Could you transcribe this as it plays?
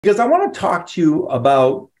because I want to talk to you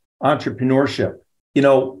about entrepreneurship. You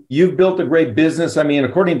know, you've built a great business. I mean,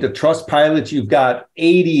 according to Trustpilot, you've got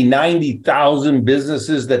 80, 90,000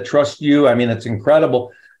 businesses that trust you. I mean, it's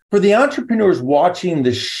incredible. For the entrepreneurs watching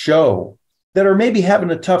this show that are maybe having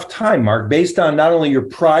a tough time, Mark, based on not only your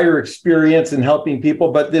prior experience in helping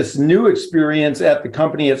people, but this new experience at the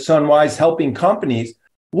company at Sunwise, helping companies,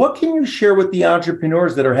 what can you share with the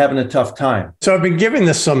entrepreneurs that are having a tough time? So I've been giving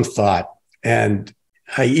this some thought, and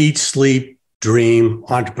I eat, sleep, dream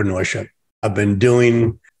entrepreneurship. I've been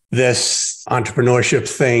doing this entrepreneurship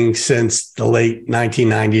thing since the late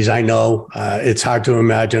 1990s. I know it's hard to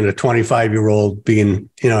imagine a 25-year-old being,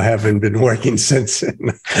 having been working since late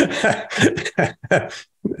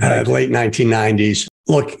 1990s.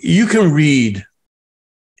 Look, you can read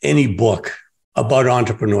any book about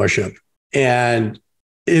entrepreneurship, and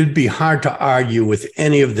it'd be hard to argue with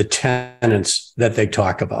any of the tenets that they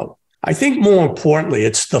talk about. I think more importantly,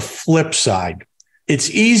 it's the flip side. It's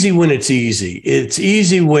easy when it's easy. It's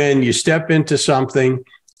easy when you step into something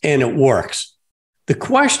and it works. The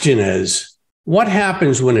question is, what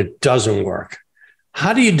happens when it doesn't work?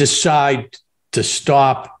 How do you decide to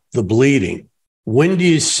stop the bleeding? When do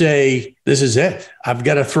you say, this is it? I've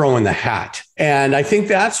got to throw in the hat. And I think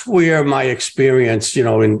that's where my experience,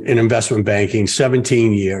 in investment banking,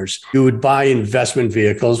 17 years, you would buy investment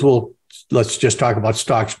vehicles. Well, let's just talk about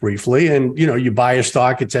stocks briefly. And, you buy a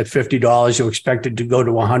stock, it's at $50. You expect it to go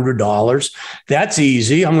to $100. That's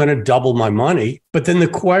easy. I'm going to double my money. But then the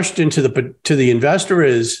question to the investor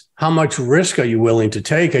is, how much risk are you willing to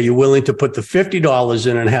take? Are you willing to put the $50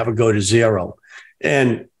 in and have it go to zero?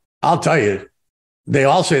 And I'll tell you, they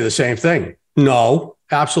all say the same thing. No,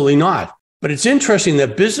 absolutely not. But it's interesting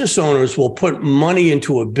that business owners will put money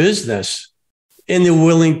into a business and they're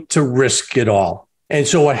willing to risk it all. And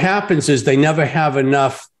so what happens is they never have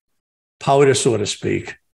enough powder, so to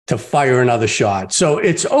speak, to fire another shot. So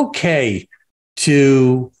it's okay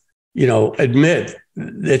to, admit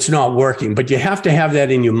it's not working, but you have to have that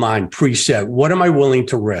in your mind preset. What am I willing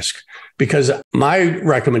to risk? Because my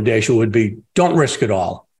recommendation would be, don't risk it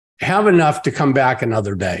all. Have enough to come back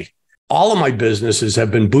another day. All of my businesses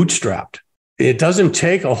have been bootstrapped. It doesn't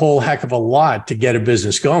take a whole heck of a lot to get a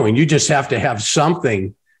business going. You just have to have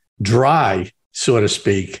something dry, so to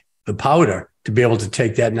speak, the powder, to be able to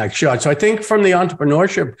take that next shot. So I think from the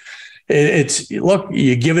entrepreneurship, look,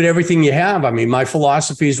 you give it everything you have. I mean, my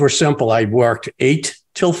philosophies were simple. I worked 8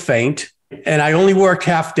 till faint, and I only worked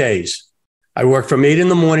half days. I worked from 8 in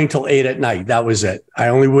the morning till 8 at night. That was it.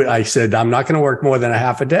 I said, I'm not going to work more than a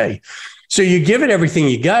half a day. So you give it everything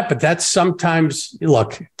you got, but that's sometimes,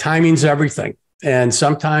 look, timing's everything. And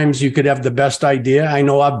sometimes you could have the best idea. I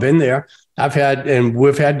know I've been there.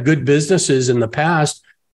 We've had good businesses in the past,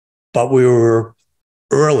 but we were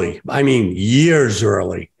early. I mean, years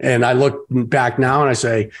early. And I look back now and I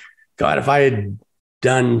say, God, if I had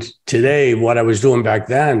done today what I was doing back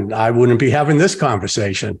then, I wouldn't be having this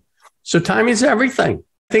conversation. So timing is everything.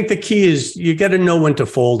 I think the key is you got to know when to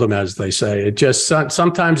fold them, as they say.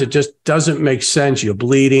 Sometimes it just doesn't make sense. You're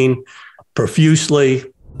bleeding profusely.